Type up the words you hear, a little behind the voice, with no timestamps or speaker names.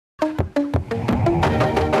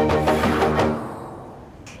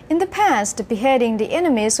past, beheading the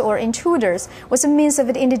enemies or intruders was a means of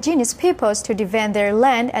the indigenous peoples to defend their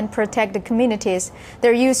land and protect the communities.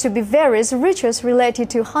 There used to be various rituals related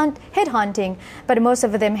to headhunting, but most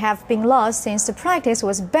of them have been lost since the practice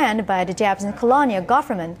was banned by the Japanese colonial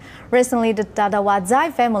government. Recently, the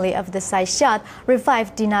Tawtawazay family of the Saisiyat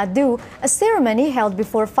revived Tinato, a ceremony held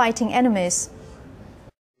before fighting enemies.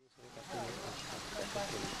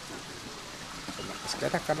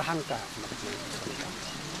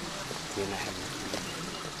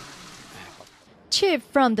 Chief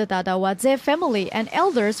from the Tawtawazay family and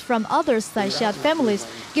elders from other Saisiyat families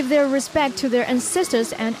give their respect to their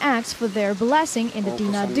ancestors and ask for their blessing in the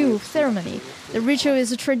Tinato ceremony. The ritual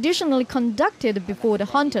is traditionally conducted before the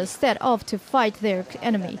hunters set off to fight their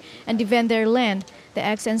enemy and defend their land. They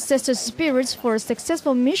ask ancestors' spirits for a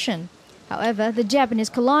successful mission. However, the Japanese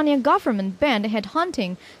colonial government banned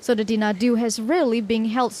headhunting, so the Tinato has rarely been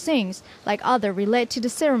held since, like other related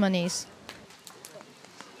ceremonies.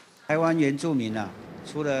 Taiwan's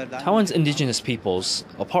indigenous peoples,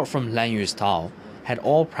 apart from Lan Yu's Tao, had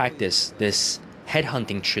all practiced this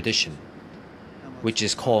headhunting tradition, which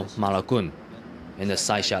is called malagun in the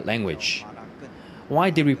Saisiyat language.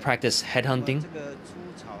 Why did we practice headhunting?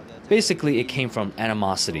 Basically, it came from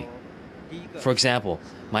animosity. For example,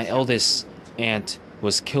 my eldest aunt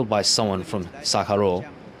was killed by someone from Sakaro,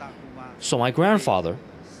 so my grandfather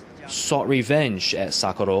sought revenge at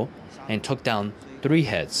Sakaro and took down 3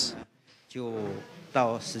 heads.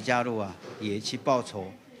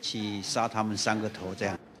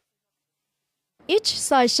 Each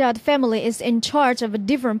Saisiyat family is in charge of a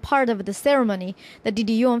different part of the ceremony. The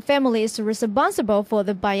Didiyong family is responsible for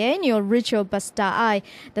the biennial ritual Basta'ai.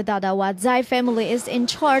 The Tawtawazay family is in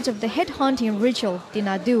charge of the headhunting ritual,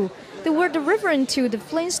 Tinato, the word referring to the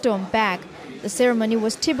Flintstone bag. The ceremony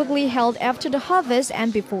was typically held after the harvest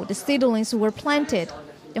and before the seedlings were planted.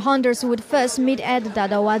 The hunters would first meet at the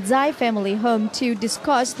Tawtawazay family home to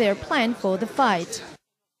discuss their plan for the fight.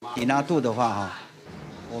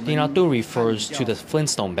 Tinato refers to the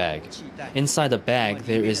Flintstone bag. Inside the bag,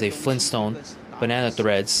 there is a Flintstone, banana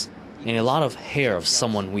threads, and a lot of hair of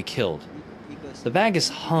someone we killed. The bag is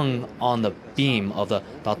hung on the beam of the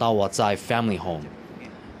Tawtawazay family home.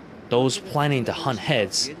 Those planning to hunt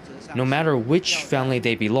heads, no matter which family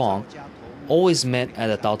they belong, always met at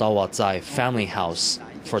the Tawtawazay family house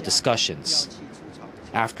for discussions.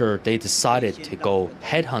 After they decided to go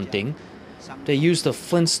headhunting, they used the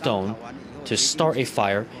Flintstone to start a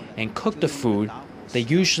fire and cook the food they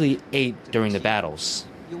usually ate during the battles.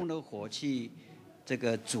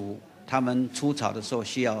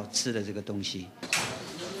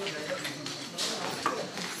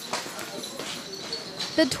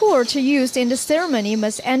 The torch used in the ceremony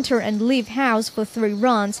must enter and leave house for 3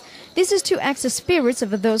 rounds. This is to ask the spirits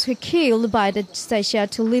of those who killed by the Saisiyat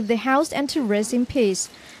to leave the house and to rest in peace.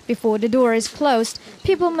 Before the door is closed,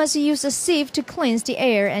 people must use a sieve to cleanse the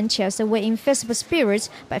air and chase away invisible spirits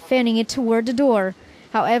by fanning it toward the door.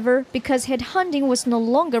 However, because headhunting was no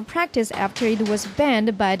longer practiced after it was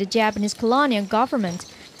banned by the Japanese colonial government,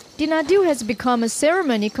 Tinato has become a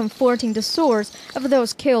ceremony comforting the souls of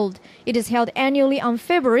those killed. It is held annually on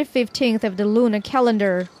February 15th of the lunar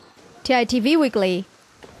calendar. TITV Weekly.